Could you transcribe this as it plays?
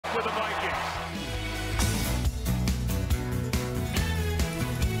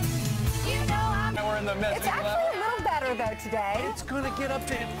the message It's actually a little better, though, today. It's going to get up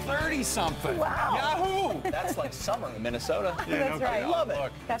to 30-something. Wow. Yahoo! That's like summer in Minnesota. That's right. I love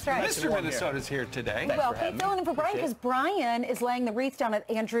it. That's right. Mr. Minnesota's here today. Well, keep filling in for Brian, because Brian is laying the wreath down at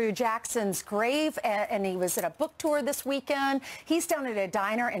Andrew Jackson's grave, and he was at a book tour this weekend. He's down at a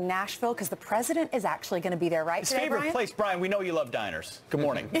diner in Nashville because the president is actually going to be there, right? His today, favorite Brian? place, Brian. We know you love diners. Good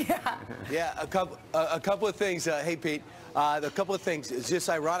morning. Yeah, a couple of things. Hey, Pete. A couple of things. Just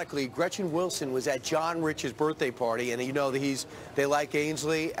ironically, Gretchen Wilson was at John Rich's birthday party, and you know that they like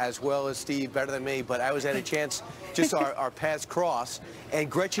Ainsley as well as Steve better than me. But I was at a chance, just our paths cross, and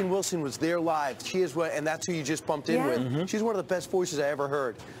Gretchen Wilson was there live. She is and that's who you just bumped in with. She's one of the best voices I ever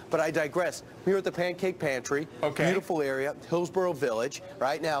heard. But I digress. We're at the Pancake Pantry. Okay. Beautiful area, Hillsborough Village.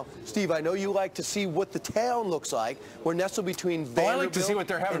 Right now, Steve, I know you like to see what the town looks like. We're nestled between Vanderbilt I like to see what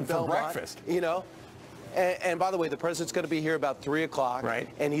they're having and for Belmont, breakfast. You know. And by the way, the president's going to be here about 3 o'clock, right?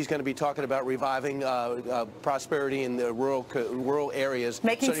 And he's going to be talking about reviving prosperity in the rural areas.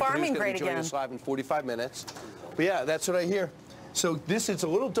 Making farming great again. Join us live in 45 minutes. But yeah, that's what I hear. So it's a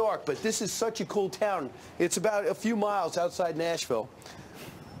little dark, but this is such a cool town. It's about a few miles outside Nashville.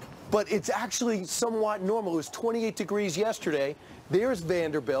 But it's actually somewhat normal. It was 28 degrees yesterday. There's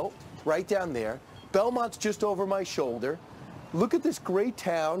Vanderbilt, right down there. Belmont's just over my shoulder. Look at this great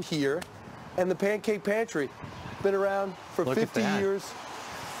town here. And the Pancake Pantry, been around for 50 years.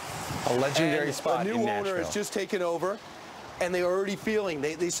 A legendary spot in Nashville. A new owner has just taken over, and they're already feeling.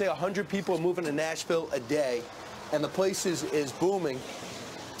 They say 100 people are moving to Nashville a day, and the place is booming.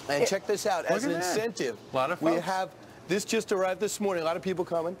 And check this out. As an incentive, a lot of folks. We have this just arrived this morning. A lot of people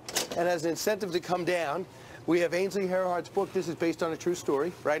coming, and as an incentive to come down, we have Ainsley Earhart's book. This is based on a true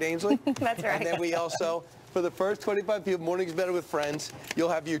story, right, Ainsley? That's right. And then we also, for the first 25 people, Morning's Better with Friends, you'll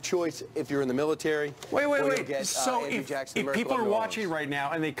have your choice if you're in the military. Wait. Get, so Andrew if Jackson, people are watching right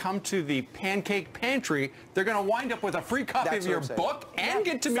now and they come to the Pancake Pantry, they're going to wind up with a free copy of your book and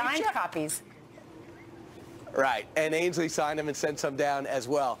get to meet signed you. copies. Right, and Ainsley signed them and sent some down as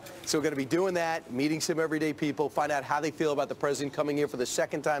well. So we're going to be doing that, meeting some everyday people, find out how they feel about the president coming here for the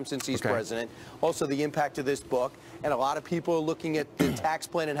second time since he's president. Also, the impact of this book. And a lot of people are looking at the tax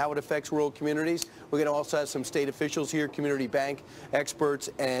plan and how it affects rural communities. We're going to also have some state officials here, community bank experts,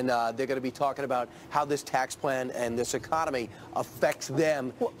 and they're going to be talking about how this tax plan and this economy affects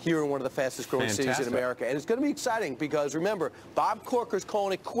them here in one of the fastest growing cities in America. And it's going to be exciting because, remember, Bob Corker's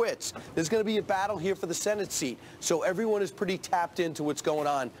calling it quits. There's going to be a battle here for the Senate seat. So everyone is pretty tapped into what's going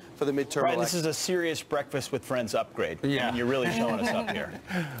on for the midterm election. This is a serious Breakfast with Friends upgrade. Yeah. I mean, you're really showing us up here.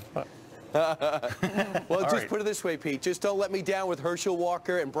 Well, just put it this way, Pete. Just don't let me down with Herschel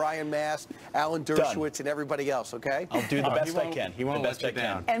Walker and Brian Mast, Alan Dershowitz, and everybody else, okay? I'll do the best I can. He won't let you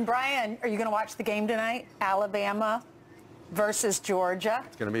down. And Brian, are you going to watch the game tonight? Alabama versus Georgia.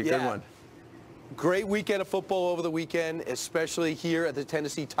 It's going to be a good one. Great weekend of football over the weekend, especially here at the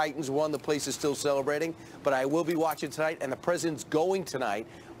Tennessee Titans won. The place is still celebrating, but I will be watching tonight, and the president's going tonight.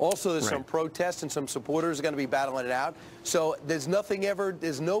 Also, there's some protests and some supporters are going to be battling it out. So there's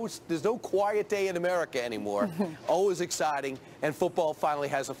no quiet day in America anymore. Always exciting, and football finally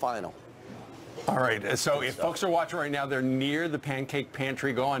has a final. All right, so if folks are watching right now, they're near the Pancake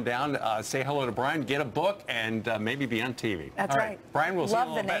Pantry, go on down, say hello to Brian, get a book, and maybe be on TV. That's right. Brian, we'll see you in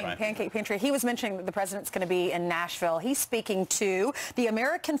a little bit. Love the name, Pancake Pantry. He was mentioning that the president's going to be in Nashville. He's speaking to the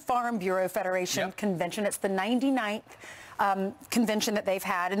American Farm Bureau Federation Convention. It's the 99th convention that they've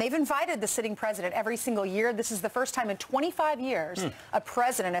had, and they've invited the sitting president every single year. This is the first time in 25 years a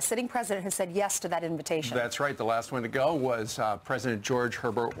sitting president has said yes to that invitation. That's right. The last one to go was President George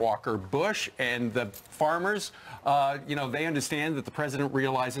Herbert Walker Bush, and the farmers, they understand that the president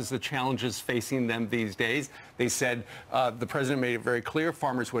realizes the challenges facing them these days. They said the president made it very clear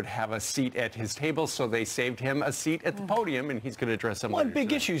farmers would have a seat at his table, so they saved him a seat at the podium, and he's going to address some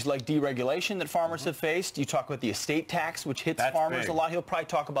big issues like deregulation that farmers have faced. You talk about the estate tax, which hits farmers a lot. He'll probably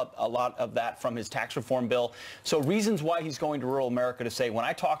talk about a lot of that from his tax reform bill. So reasons why he's going to rural America to say, when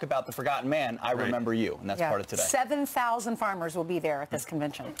I talk about the forgotten man, I remember you. And that's part of today. 7,000 farmers will be there at this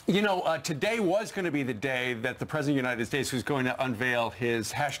convention. You know, today was going to be the day that the President of the United States was going to unveil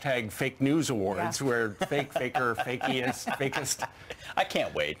his hashtag fake news awards, where fake, faker, fakiest, fakest. I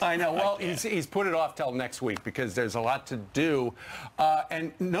can't wait. I know. Well, he's put it off till next week because there's a lot to do.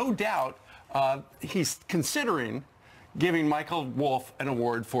 And no doubt he's considering giving Michael Wolff an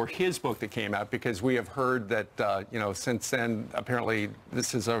award for his book that came out, because we have heard that, you know, since then, apparently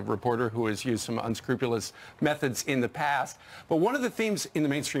this is a reporter who has used some unscrupulous methods in the past. But one of the themes in the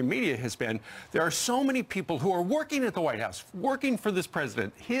mainstream media has been there are so many people who are working at the White House, working for this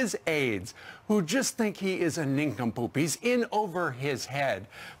president, his aides, who just think he is a nincompoop. He's in over his head.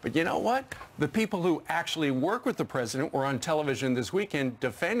 But you know what? The people who actually work with the president were on television this weekend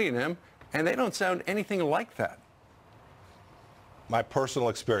defending him, and they don't sound anything like that. My personal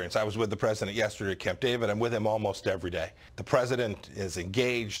experience, I was with the president yesterday at Camp David. I'm with him almost every day. The president is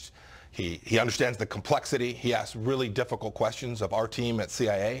engaged. He understands the complexity. He asks really difficult questions of our team at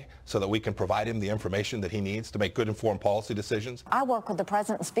CIA so that we can provide him the information that he needs to make good informed policy decisions. I work with the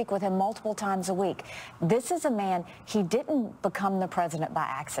president and speak with him multiple times a week. This is a man, he didn't become the president by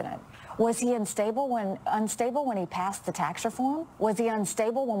accident. Was he unstable when he passed the tax reform? Was he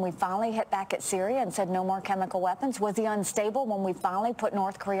unstable when we finally hit back at Syria and said no more chemical weapons? Was he unstable when we finally put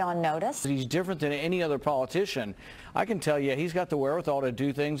North Korea on notice? He's different than any other politician. I can tell you he's got the wherewithal to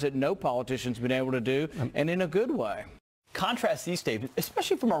do things that no politician's been able to do, and in a good way. Contrast these statements,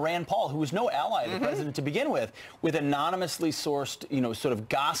 especially from Rand Paul, who was no ally of the president to begin with anonymously sourced, you know, sort of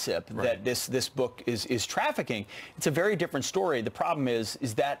gossip that this book is trafficking. It's a very different story. The problem is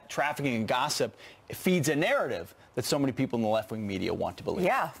that trafficking and gossip feeds a narrative that so many people in the left-wing media want to believe.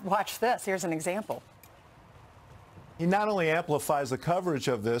 Yeah, watch this. Here's an example. He not only amplifies the coverage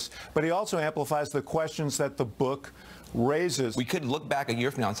of this, but he also amplifies the questions that the book raises. We could look back a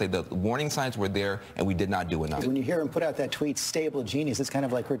year from now and say the warning signs were there and we did not do enough. When you hear him put out that tweet, stable genius, it's kind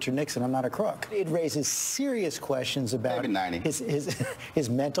of like Richard Nixon, I'm not a crook. It raises serious questions about his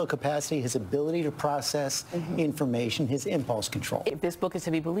mental capacity, his ability to process information, his impulse control. If this book is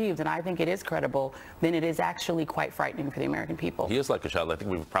to be believed, and I think it is credible, then it is actually quite frightening for the American people. He is like a child. I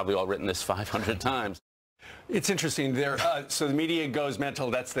think we've probably all written this 500 times. It's interesting. So the media goes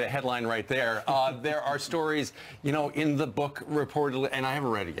mental. That's the headline right there. There are stories, you know, in the book reportedly, and I haven't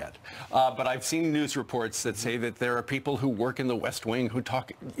read it yet, but I've seen news reports that say that there are people who work in the West Wing who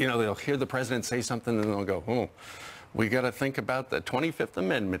talk, you know, they'll hear the president say something and they'll go, oh, we got to think about the 25th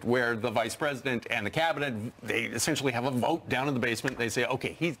Amendment, where the vice president and the cabinet, they essentially have a vote down in the basement. They say,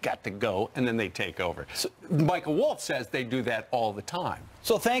 okay, he's got to go, and then they take over. So Michael Wolff says they do that all the time.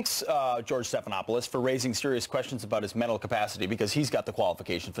 So thanks, George Stephanopoulos, for raising serious questions about his mental capacity, because he's got the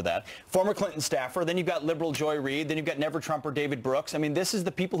qualification for that. Former Clinton staffer, then you've got liberal Joy Reid, then you've got Never Trumper David Brooks. I mean, this is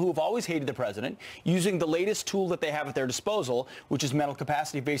the people who have always hated the president, using the latest tool that they have at their disposal, which is mental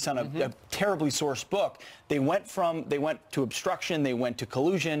capacity based on a terribly sourced book. They went to obstruction, they went to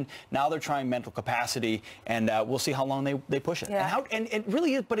collusion, now they're trying mental capacity, and we'll see how long they push it. Yeah. And it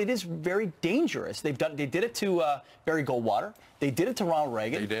really is, but it is very dangerous. They did it to Barry Goldwater. They did it to Ronald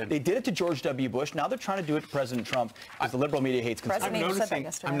Reagan. They did it to George W. Bush. Now they're trying to do it to President Trump, because the liberal media hates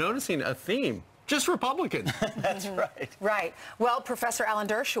conservatives. I'm noticing a theme. Just Republicans. That's right. Right. Well, Professor Alan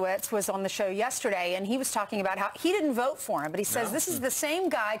Dershowitz was on the show yesterday, and he was talking about how he didn't vote for him, but he says this is the same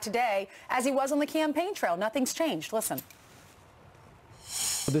guy today as he was on the campaign trail. Nothing's changed. Listen.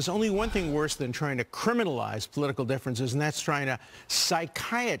 There's only one thing worse than trying to criminalize political differences, and that's trying to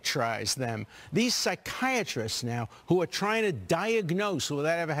psychiatrize them. These psychiatrists now who are trying to diagnose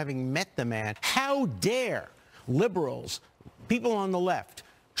without ever having met the man. How dare liberals, people on the left,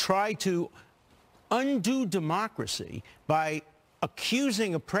 try to undo democracy by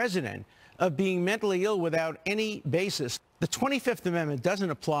accusing a president of being mentally ill without any basis? The 25th Amendment doesn't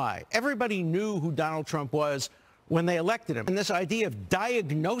apply. Everybody knew who Donald Trump was when they elected him. And this idea of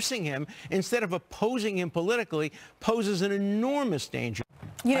diagnosing him instead of opposing him politically poses an enormous danger.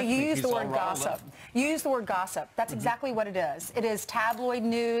 You know, you use the word gossip. You use the word gossip. That's exactly what it is. It is tabloid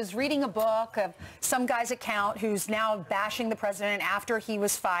news, reading a book of some guy's account who's now bashing the president after he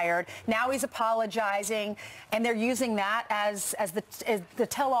was fired. Now he's apologizing, and they're using that as the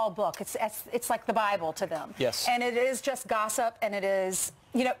tell-all book. It's like the Bible to them. Yes. And it is just gossip, and it is,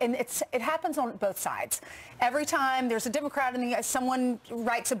 you know, and it happens on both sides. Every time there's a Democrat and someone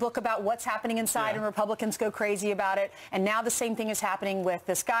writes a book about what's happening inside, and Republicans go crazy about it. And now the same thing is happening with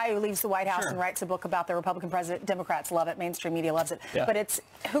this guy who leaves the White House and writes a book about the Republican president. Democrats love it. Mainstream media loves it. Yeah. But it's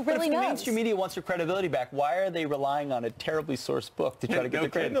who really knows? If the mainstream media wants their credibility back, why are they relying on a terribly sourced book to try to get their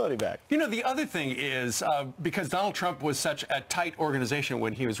credibility back? You know, the other thing is, because Donald Trump was such a tight organization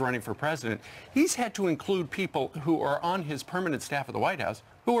when he was running for president, he's had to include people who are on his permanent staff at the White House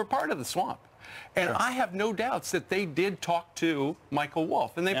who were part of the swamp. And I have no doubts that they did talk to Michael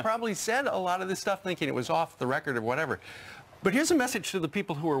Wolff. And they probably said a lot of this stuff thinking it was off the record or whatever. But here's a message to the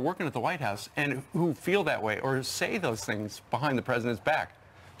people who are working at the White House and who feel that way or say those things behind the president's back.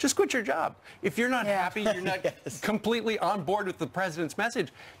 just quit your job. If you're not happy, you're not completely on board with the president's message,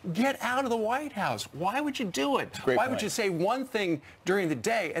 get out of the White House. Why would you do it? Why would you say one thing during the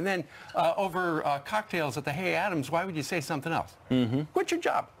day and then over cocktails at the Hay Adams, why would you say something else? Quit your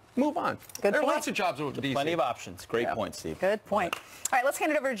job. Move on. Good there are point. lots of jobs in DC. Plenty of options. Great point, Steve. Good point. All right, let's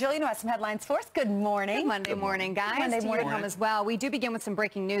hand it over to Jillian, who has some headlines for us. Good morning. Good Monday morning, guys. Monday morning. Home as well. We do begin with some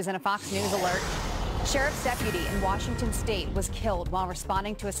breaking news and a Fox News alert. Sheriff's deputy in Washington State was killed while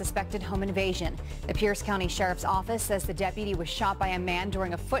responding to a suspected home invasion. The Pierce County Sheriff's Office says the deputy was shot by a man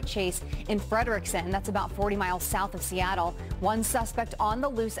during a foot chase in Frederickson. That's about 40 miles south of Seattle. One suspect on the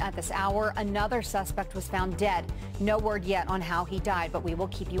loose at this hour. Another suspect was found dead. No word yet on how he died, but we will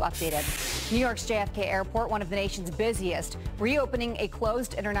keep you updated. New York's JFK Airport, one of the nation's busiest, reopening a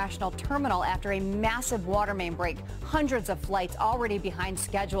closed international terminal after a massive water main break. Hundreds of flights already behind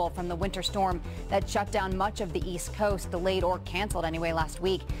schedule from the winter storm that shut down much of the East Coast, delayed or canceled anyway last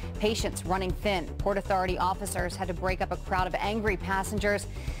week. Patience running thin. Port Authority officers had to break up a crowd of angry passengers.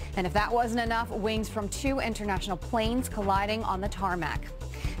 And if that wasn't enough, wings from 2 international planes colliding on the tarmac.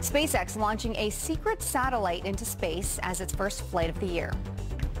 SpaceX launching a secret satellite into space as its first flight of the year.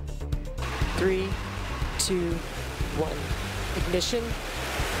 3, 2, 1. Ignition.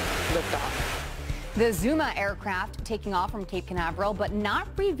 Liftoff. The Zuma aircraft taking off from Cape Canaveral, but not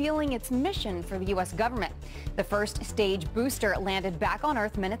revealing its mission for the U.S. government. The first stage booster landed back on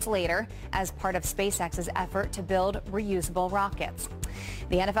Earth minutes later as part of SpaceX's effort to build reusable rockets.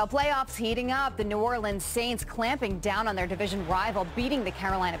 The NFL playoffs heating up. The New Orleans Saints clamping down on their division rival, beating the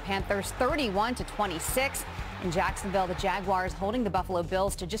Carolina Panthers 31-26. In Jacksonville, the Jaguars holding the Buffalo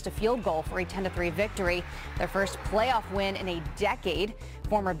Bills to just a field goal for a 10-3 victory. Their first playoff win in a decade.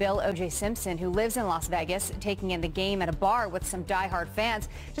 Former Bill O.J. Simpson, who lives in Las Vegas, taking in the game at a bar with some diehard fans.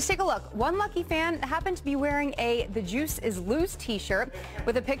 Just take a look. One lucky fan happened to be wearing a The Juice is Loose t-shirt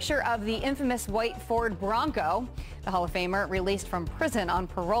with a picture of the infamous white Ford Bronco. The Hall of Famer released from prison on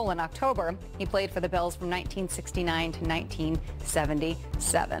parole in October. He played for the Bills from 1969 to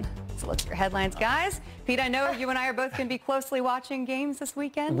 1977. So let's get your headlines, guys. Pete, I know you and I are both going to be closely watching games this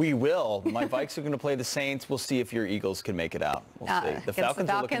weekend. We will. My Vikes are going to play the Saints. We'll see if your Eagles can make it out. We'll see. The Falcons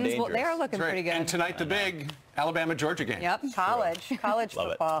are looking dangerous. Well, they are looking pretty good. And tonight, the big Alabama-Georgia game. Yep, college Love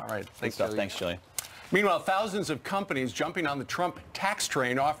football. It. All right, thanks, Jillian. Meanwhile, thousands of companies jumping on the Trump tax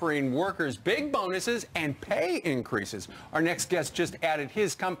train, offering workers big bonuses and pay increases. Our next guest just added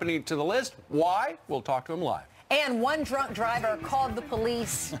his company to the list. Why? We'll talk to him live. And one drunk driver called the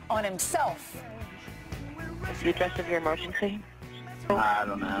police on himself. What's the address of your emergency? I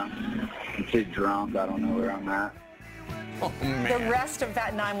don't know. I'm too drunk. I don't know where I'm at. Oh, man. The rest of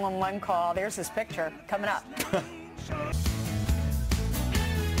that 911 call, there's his picture coming up.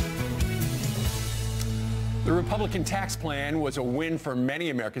 The Republican tax plan was a win for many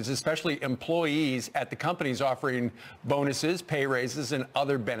Americans, especially employees at the companies offering bonuses, pay raises, and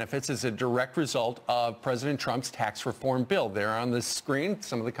other benefits as a direct result of President Trump's tax reform bill. There on the screen,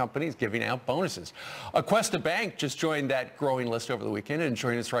 some of the companies giving out bonuses. Aquesta Bank just joined that growing list over the weekend, and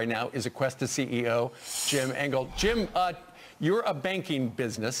joining us right now is Aquesta CEO Jim Engel. Jim, you're a banking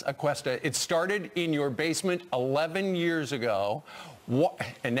business, Aquesta. It started in your basement 11 years ago,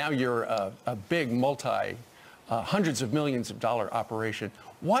 and now you're a big hundreds of millions of dollar operation.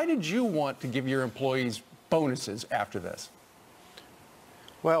 Why did you want to give your employees bonuses after this?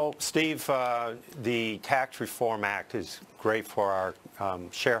 Well, Steve, the Tax Reform Act is great for our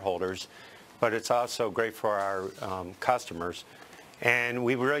shareholders, but it's also great for our customers. And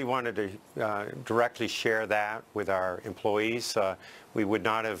we really wanted to directly share that with our employees. We would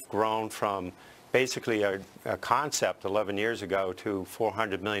not have grown from basically a concept 11 years ago to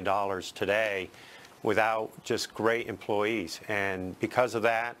 $400 million today without just great employees. And because of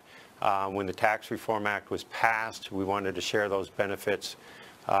that, when the Tax Reform Act was passed, we wanted to share those benefits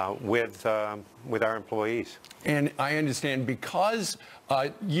with our employees. And I understand because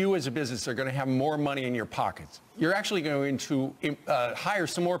you as a business are going to have more money in your pockets, you're actually going to hire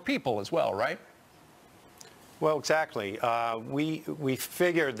some more people as well, right? Well, exactly. We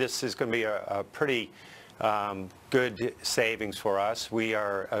figured this is going to be a pretty good savings for us. We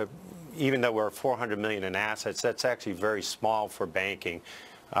are, even though we're $400 million in assets, that's actually very small for banking.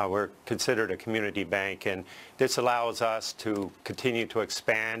 We're considered a community bank, and this allows us to continue to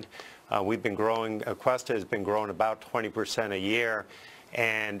expand. We've been growing, Aquesta has been growing about 20% a year,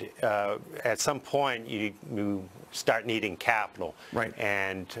 and at some point you start needing capital. Right.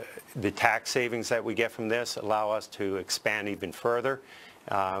 And the tax savings that we get from this allow us to expand even further,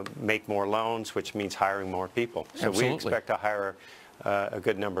 make more loans, which means hiring more people. So Absolutely. we expect to hire a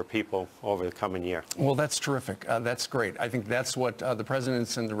good number of people over the coming year. Well, that's terrific. That's great. I think that's what the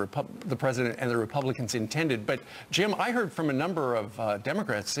president and the Republicans intended. But Jim, I heard from a number of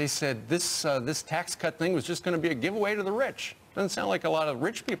Democrats. They said this tax cut thing was just going to be a giveaway to the rich. Doesn't sound like a lot of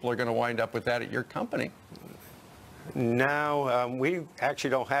rich people are going to wind up with that at your company. No, we actually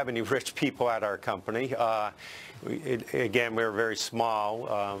don't have any rich people at our company. Again, we're very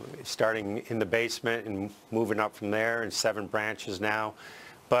small, starting in the basement and moving up from there, and 7 branches now.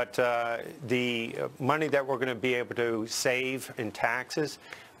 But the money that we're going to be able to save in taxes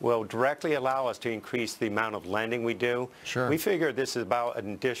will directly allow us to increase the amount of lending we do. Sure. We figure this is about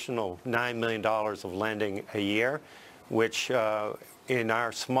an additional $9 million of lending a year, which in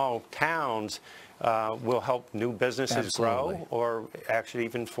our small towns will help new businesses grow or actually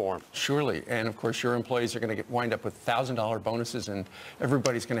even form. Surely. And of course, your employees are going to wind up with $1,000 bonuses, and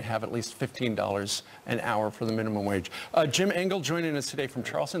everybody's going to have at least $15 an hour for the minimum wage. Jim Engel joining us today from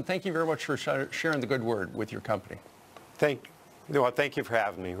Charleston. Thank you very much for sharing the good word with your company. Thank you for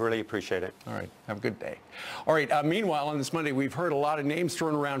having me. Really appreciate it. All right. Have a good day. All right. Meanwhile, on this Monday, we've heard a lot of names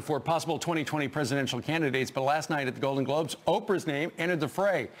thrown around for possible 2020 presidential candidates. But last night at the Golden Globes, Oprah's name entered the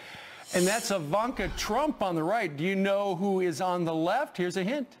fray. And that's Ivanka Trump on the right. Do you know who is on the left? Here's a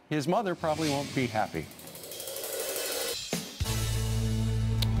hint. His mother probably won't be happy.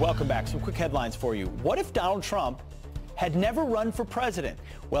 Welcome back. Some quick headlines for you. What if Donald Trump had never run for president?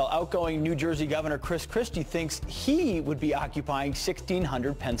 Well, outgoing New Jersey Governor Chris Christie thinks he would be occupying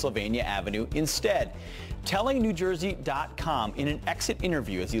 1600 Pennsylvania Avenue instead. Telling NewJersey.com in an exit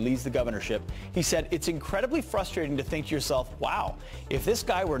interview as he leaves the governorship, he said, "It's incredibly frustrating to think to yourself, wow, if this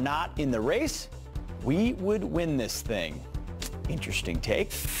guy were not in the race, we would win this thing." Interesting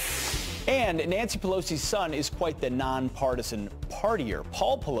take. And Nancy Pelosi's son is quite the nonpartisan partier.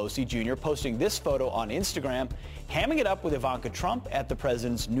 Paul Pelosi Jr. posting this photo on Instagram, hamming it up with Ivanka Trump at the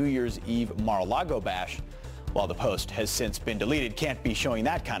president's New Year's Eve Mar-a-Lago bash. While the post has since been deleted, can't be showing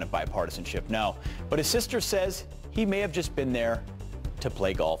that kind of bipartisanship, no. But his sister says he may have just been there to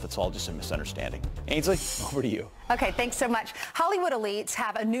play golf. It's all just a misunderstanding. Ainsley, over to you. Okay, thanks so much. Hollywood elites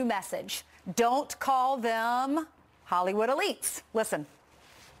have a new message. Don't call them Hollywood elites. Listen.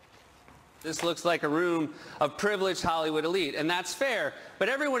 This looks like a room of privileged Hollywood elite, and that's fair. But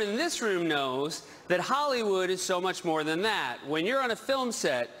everyone in this room knows that Hollywood is so much more than that. When you're on a film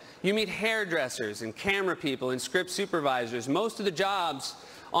set, you meet hairdressers and camera people and script supervisors. Most of the jobs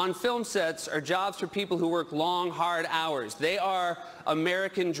on film sets are jobs for people who work long, hard hours. They are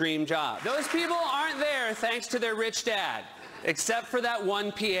American dream jobs. Those people aren't there thanks to their rich dad, except for that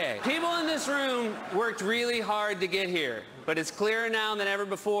one PA. People in this room worked really hard to get here, but it's clearer now than ever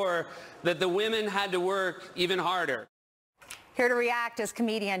before that the women had to work even harder. Here to react is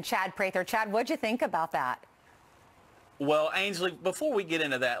comedian Chad Prather. Chad, what'd you think about that? Well, Ainsley, before we get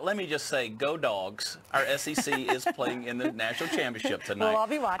into that, let me just say, go Dogs. Our SEC is playing in the national championship tonight. Well, I'll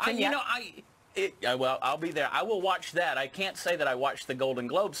be watching. Well, I'll be there. I will watch that. I can't say that I watched the Golden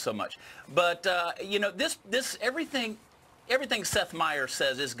Globes so much, but everything Seth Meyers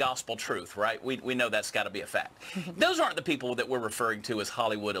says is gospel truth, right? We know that's got to be a fact. Those aren't the people that we're referring to as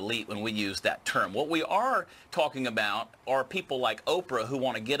Hollywood elite when we use that term. What we are talking about are people like Oprah who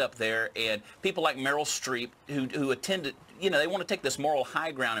want to get up there, and people like Meryl Streep who attended, they want to take this moral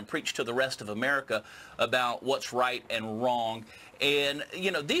high ground and preach to the rest of America about what's right and wrong. And,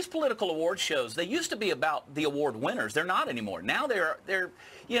 these political award shows, they used to be about the award winners. They're not anymore. Now they're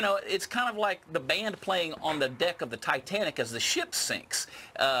it's kind of like the band playing on the deck of the Titanic as the ship sinks.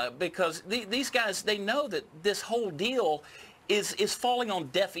 Because these guys, they know that this whole deal is falling on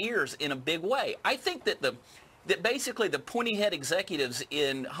deaf ears in a big way. I think that basically the pointy-head executives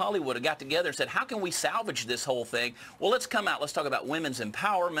in Hollywood have got together and said, how can we salvage this whole thing? Well, let's come out. Let's talk about women's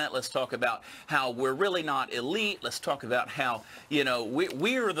empowerment. Let's talk about how we're really not elite. Let's talk about how,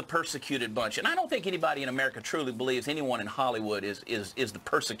 we're the persecuted bunch. And I don't think anybody in America truly believes anyone in Hollywood is the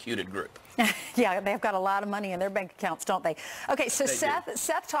persecuted group. Yeah, they've got a lot of money in their bank accounts, don't they? Okay, so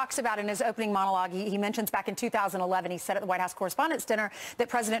Seth talks about in his opening monologue, he mentions back in 2011, he said at the White House Correspondents' Dinner that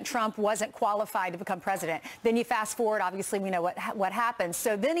President Trump wasn't qualified to become president. Then you fast forward, obviously we know what happened.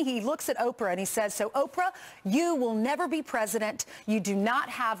 So then he looks at Oprah and he says, so Oprah, you will never be president. You do not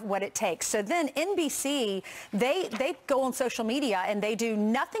have what it takes. So then NBC, they go on social media and they do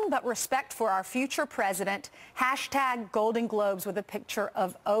nothing but respect for our future president, hashtag Golden Globes with a picture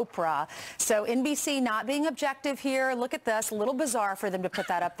of Oprah. So NBC not being objective here. Look at this. A little bizarre for them to put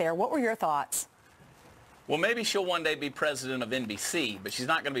that up there. What were your thoughts? Well, maybe she'll one day be president of NBC, but she's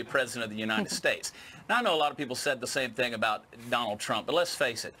not going to be president of the United States. Now, I know a lot of people said the same thing about Donald Trump, but let's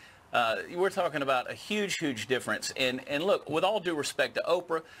face it. We're talking about a huge, huge difference. And look, with all due respect to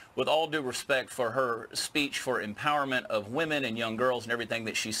Oprah, with all due respect for her speech for empowerment of women and young girls and everything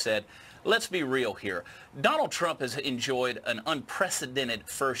that she said, let's be real here. Donald Trump has enjoyed an unprecedented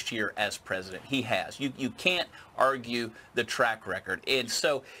first year as president. He has. You can't argue the track record. And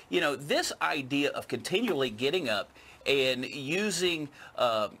so, you know, this idea of continually getting up and using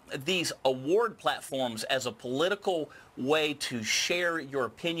these award platforms as a political way to share your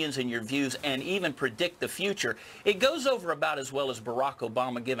opinions and your views and even predict the future, it goes over about as well as Barack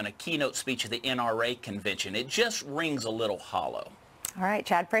Obama giving a keynote speech at the NRA convention. It just rings a little hollow. All right,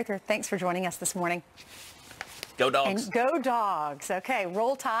 Chad Prather, thanks for joining us this morning. Go Dogs. And go Dogs. Okay,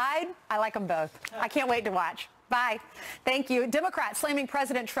 Roll Tide. I like them both. I can't wait to watch. Bye. Thank you. Democrats slamming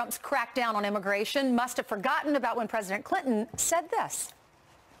President Trump's crackdown on immigration must have forgotten about when President Clinton said this.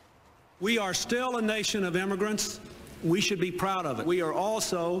 We are still a nation of immigrants. We should be proud of it. We are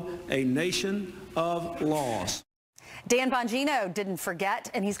also a nation of laws. Dan Bongino didn't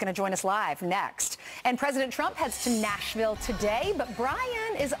forget, and he's going to join us live next. And President Trump heads to Nashville today, but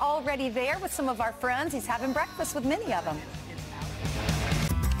Brian is already there with some of our friends. He's having breakfast with many of them.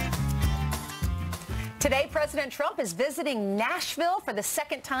 Today, President Trump is visiting Nashville for the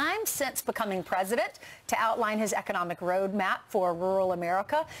second time since becoming president to outline his economic roadmap for rural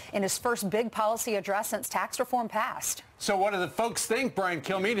America in his first big policy address since tax reform passed. So what do the folks think? Brian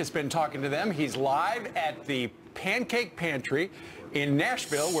Kilmeade has been talking to them. He's live at the Pancake Pantry in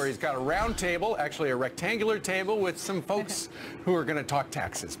Nashville, where he's got a round table, actually a rectangular table, with some folks who are going to talk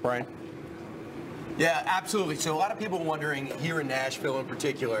taxes. Brian? Yeah, absolutely. So a lot of people wondering here in Nashville in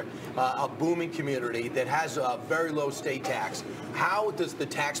particular, a booming community that has a very low state tax. How does the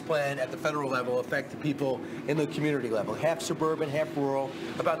tax plan at the federal level affect the people in the community level? Half suburban, half rural.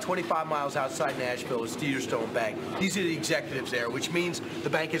 About 25 miles outside Nashville is Cedarstone Bank. These are the executives there, which means the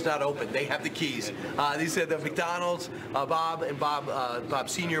bank is not open. They have the keys. These are the McDonald's, Bob and Bob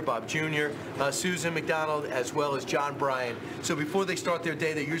Sr., Bob Jr., Susan McDonald, as well as John Bryan. So before they start their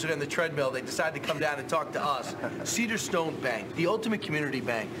day, they're usually on the treadmill. They decide to come down and talk to us. Cedarstone Bank, the ultimate community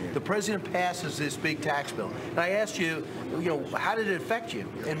bank. The president passes this big tax bill. And I asked you, how did it affect you?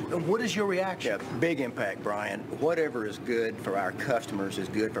 And what is your reaction? Yeah, big impact, Brian. Whatever is good for our customers is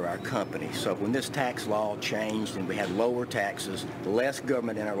good for our company. So when this tax law changed and we had lower taxes, less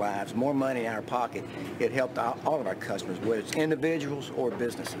government in our lives, more money in our pocket, it helped all of our customers, whether it's individuals or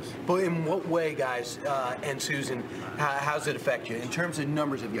businesses. But in what way, guys, and Susan, how does it affect you? In terms of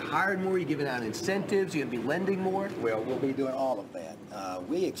numbers, have you hired more? Are you giving out incentives? Are you going to be lending more? Well, we'll be doing all of that.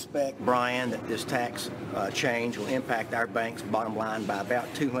 We expect, Brian, that this tax change will impact our bank's bottom line by about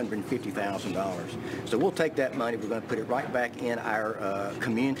 $250,000. So we'll take that money, we're going to put it right back in our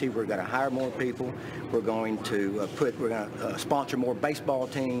community. We're going to hire more people. We're going to sponsor more baseball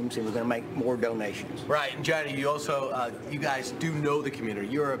teams, and we're going to make more donations. Right, and Johnny, you also, you guys do know the community.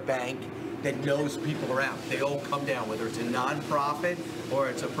 You're a bank that knows people around. They all come down, whether it's a nonprofit or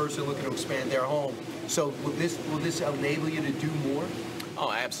it's a person looking to expand their home. So will this enable you to do more?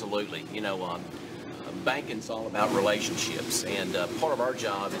 Oh, absolutely. You know, banking's all about relationships, and part of our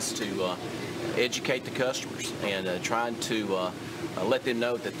job is to educate the customers and trying to let them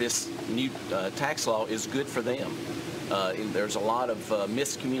know that this new tax law is good for them. There's a lot of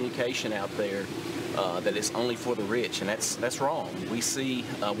miscommunication out there that it's only for the rich, and that's wrong. We see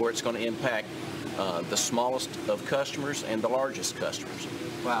where it's going to impact the smallest of customers and the largest customers.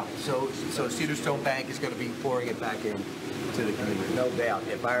 Wow. So Cedarstone Bank is going to be pouring it back in to the community. No doubt.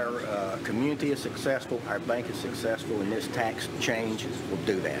 If our community is successful, our bank is successful, and this tax change will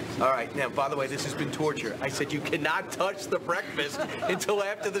do that. All right. Now, by the way, this has been torture. I said you cannot touch the breakfast until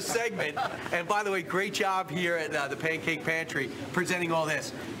after the segment. And by the way, great job here at the Pancake Pantry presenting all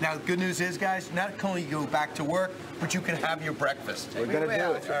this. Now, the good news is, guys, not only you go back to work, but you can have your breakfast. We're going to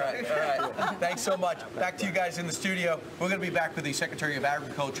do it. All right. Thanks so much. Back to you guys in the studio. We're going to be back with the Secretary of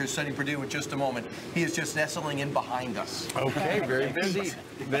Agriculture, Sonny Perdue, in just a moment. He is just nestling in behind us. Okay, very busy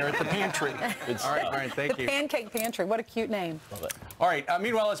there at the pantry. All right, Brian, thank you. The Pancake Pantry, what a cute name. Love it. All right,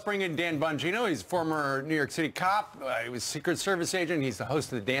 meanwhile, let's bring in Dan Bongino. He's a former New York City cop. He was a Secret Service agent. He's the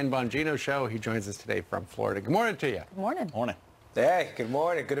host of the Dan Bongino Show. He joins us today from Florida. Good morning to you. Good morning. Morning. Hey, good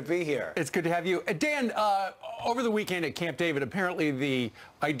morning. Good to be here. It's good to have you. Dan, over the weekend at Camp David, apparently the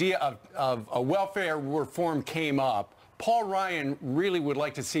idea of a welfare reform came up. Paul Ryan really would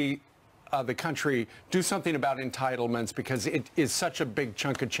like to see the country do something about entitlements because it is such a big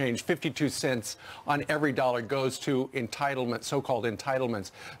chunk of change. 52 cents on every dollar goes to entitlement, so-called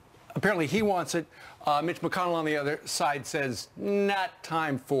entitlements. Apparently he wants it. Mitch McConnell on the other side says, not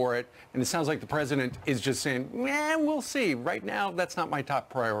time for it. And it sounds like the president is just saying, we'll see. Right now, that's not my top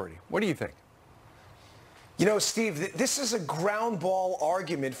priority. What do you think? You know, Steve, this is a ground ball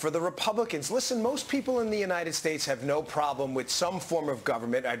argument for the Republicans. Listen, most people in the United States have no problem with some form of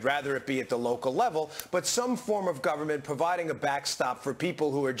government. I'd rather it be at the local level, but some form of government providing a backstop for people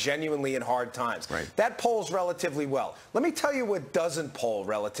who are genuinely in hard times. Right. That polls relatively well. Let me tell you what doesn't poll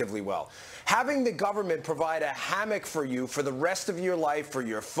relatively well. Having the government provide a hammock for you for the rest of your life, for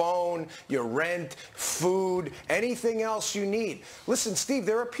your phone, your rent, food, anything else you need. Listen, Steve,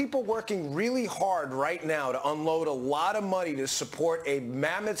 there are people working really hard right now to unload a lot of money to support a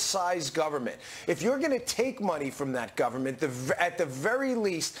mammoth-sized government. If you're going to take money from that government, at the very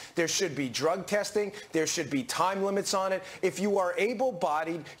least, there should be drug testing. There should be time limits on it. If you are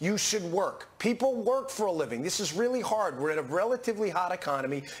able-bodied, you should work. People work for a living. This is really hard. We're in a relatively hot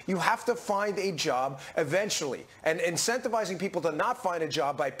economy. You have to find a job eventually. And incentivizing people to not find a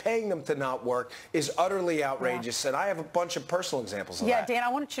job by paying them to not work is utterly outrageous. Yeah. And I have a bunch of personal examples of that. Yeah, Dan, I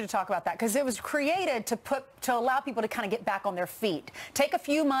wanted you to talk about that because it was created to allow people to kind of get back on their feet. Take a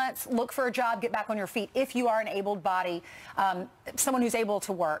few months, look for a job, get back on your feet if you are an able-bodied, someone who's able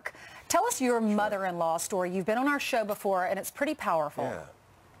to work. Tell us your mother-in-law story. You've been on our show before, and it's pretty powerful. Yeah.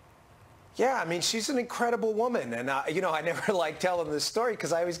 Yeah, I mean, she's an incredible woman. And, you know, I never like telling this story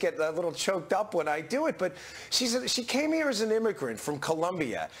because I always get a little choked up when I do it. But she came here as an immigrant from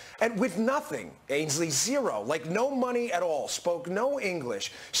Colombia and with nothing, Ainsley, zero, like no money at all, spoke no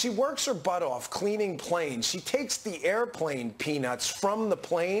English. She works her butt off cleaning planes. She takes the airplane peanuts from the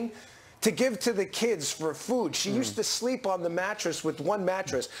plane to give to the kids for food. She used to sleep on the mattress with one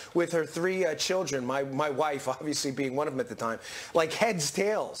mattress with her 3 children, my wife obviously being one of them at the time, like heads,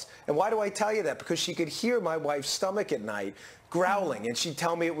 tails. And why do I tell you that? Because she could hear my wife's stomach at night growling, and she'd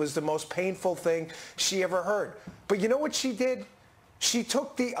tell me it was the most painful thing she ever heard. But you know what she did? She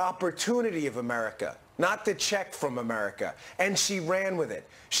took the opportunity of America, not the check from America, and she ran with it.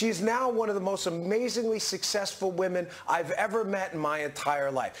 She is now one of the most amazingly successful women I've ever met in my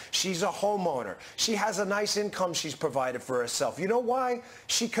entire life. She's a homeowner. She has a nice income she's provided for herself. You know why?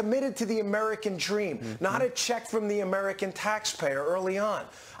 She committed to the American dream, not a check from the American taxpayer early on.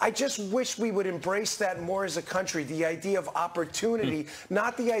 I just wish we would embrace that more as a country, the idea of opportunity,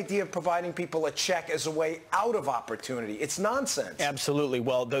 not the idea of providing people a check as a way out of opportunity. It's nonsense. Absolutely.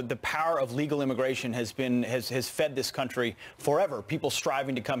 Well, the power of legal immigration has fed this country forever, people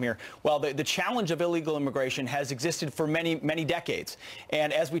striving to come here. Well, the challenge of illegal immigration has existed for many, many decades.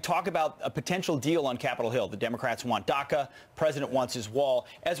 And as we talk about a potential deal on Capitol Hill, the Democrats want DACA, the president wants his wall.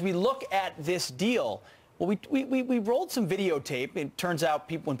 As we look at this deal, well, we rolled some videotape. It turns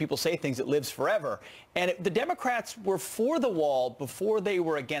out when people say things, it lives forever. And the Democrats were for the wall before they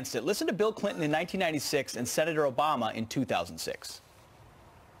were against it. Listen to Bill Clinton in 1996 and Senator Obama in 2006.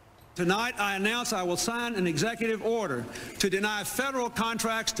 Tonight, I announce I will sign an executive order to deny federal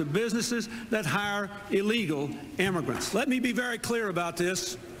contracts to businesses that hire illegal immigrants. Let me be very clear about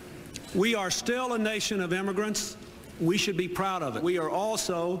this. We are still a nation of immigrants. We should be proud of it. We are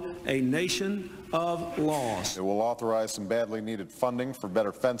also a nation of laws. It will authorize some badly needed funding for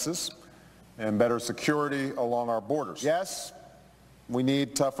better fences and better security along our borders. Yes, we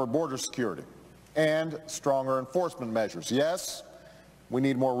need tougher border security and stronger enforcement measures. Yes, we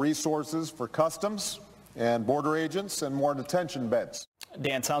need more resources for customs and border agents and more detention beds.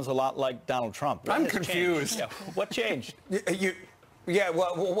 Dan, sounds a lot like Donald Trump. I'm confused. Yeah, what changed? Yeah,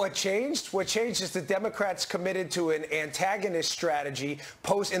 well, what changed? What changed is the Democrats committed to an antagonist strategy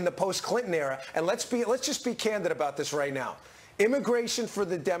in the post-Clinton era. And let's just be candid about this right now. Immigration for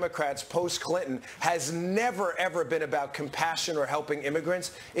the Democrats post-Clinton has never, ever been about compassion or helping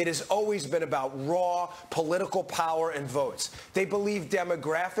immigrants. It has always been about raw political power and votes. They believe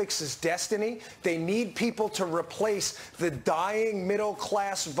demographics is destiny. They need people to replace the dying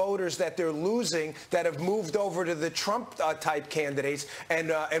middle-class voters that they're losing that have moved over to the Trump-type candidates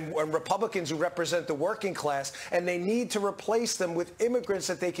and Republicans who represent the working class, and they need to replace them with immigrants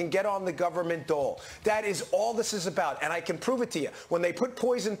that they can get on the government dole. That is all this is about, and I can prove it to you. When they put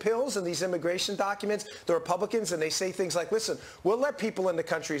poison pills in these immigration documents, the Republicans, and they say things like, listen, we'll let people in the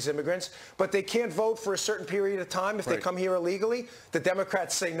country as immigrants, but they can't vote for a certain period of time if they come here illegally, the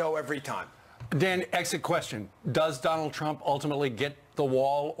Democrats say no every time. Dan, exit question. Does Donald Trump ultimately get the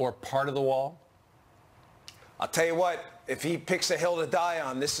wall or part of the wall? I'll tell you what, if he picks a hill to die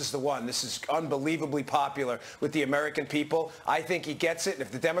on, this is the one. This is unbelievably popular with the American people. I think he gets it. And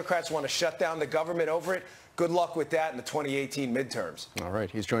if the Democrats want to shut down the government over it, good luck with that in the 2018 midterms. All right.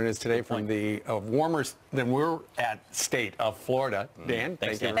 He's joining us today from the warmer than we're at state of Florida. Dan,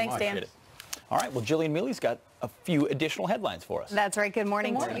 thank you very much. Thanks, Dan. All right, well, Jillian Mealy's got a few additional headlines for us. That's right. Good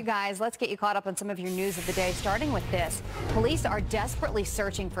morning to you guys. Let's get you caught up on some of your news of the day, starting with this. Police are desperately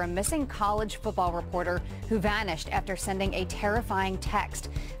searching for a missing college football reporter who vanished after sending a terrifying text.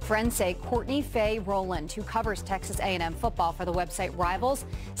 Friends say Courtney Faye Rowland, who covers Texas A&M football for the website Rivals,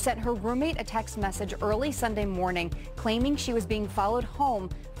 sent her roommate a text message early Sunday morning claiming she was being followed home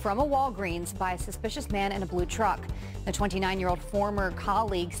from a Walgreens by a suspicious man in a blue truck. The 29-year-old former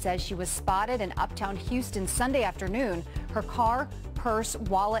colleague says she was spotted in uptown Houston Sunday afternoon. Her car, purse,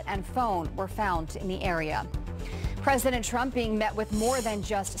 wallet, and phone were found in the area. President Trump being met with more than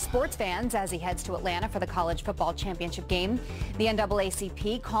just sports fans as he heads to Atlanta for the college football championship game. The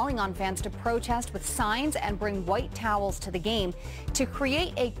NAACP calling on fans to protest with signs and bring white towels to the game to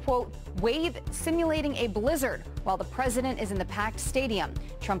create a, quote, wave simulating a blizzard while the president is in the packed stadium.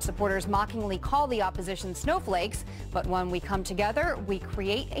 Trump supporters mockingly call the opposition snowflakes, but when we come together, we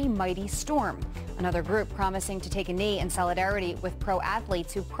create a mighty storm. Another group promising to take a knee in solidarity with pro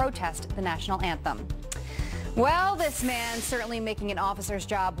athletes who protest the national anthem. Well, this man certainly making an officer's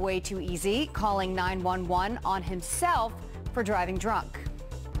job way too easy, calling 911 on himself for driving drunk.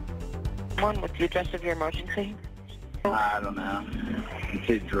 What's the address of your emergency? I don't know. I'm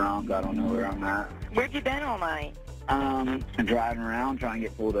too drunk. I don't know where I'm at. Where'd you been all night? I'm driving around trying to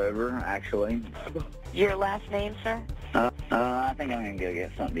get pulled over, actually. Your last name, sir? I think I'm going to go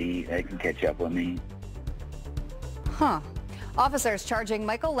get something to eat. They can catch up with me. Huh. Officers charging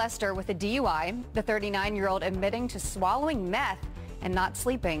Michael Lester with a DUI, the 39-year-old admitting to swallowing meth and not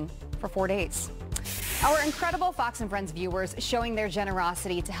sleeping for 4 days. Our incredible Fox and Friends viewers showing their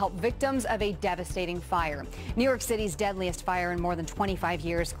generosity to help victims of a devastating fire. New York City's deadliest fire in more than 25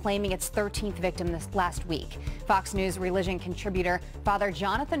 years, claiming its 13th victim this last week. Fox News religion contributor Father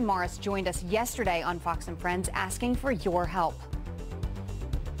Jonathan Morris joined us yesterday on Fox and Friends asking for your help.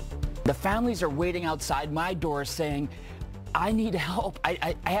 The families are waiting outside my door saying, I need help.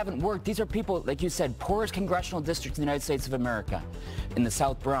 I haven't worked. These are people, like you said, poorest congressional districts in the United States of America, in the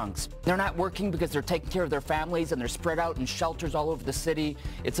South Bronx. They're not working because they're taking care of their families and they're spread out in shelters all over the city.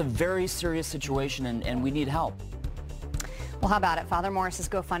 It's a very serious situation and we need help. Well, how about it? Father Morris's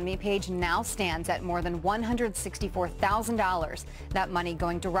GoFundMe page now stands at more than $164,000. That money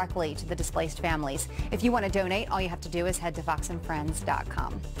going directly to the displaced families. If you want to donate, all you have to do is head to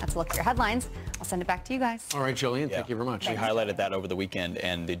foxandfriends.com. That's a look at your headlines. I'll send it back to you guys. All right, Jillian, thank you very much. We highlighted that over the weekend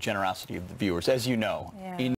and the generosity of the viewers, as you know. Yeah.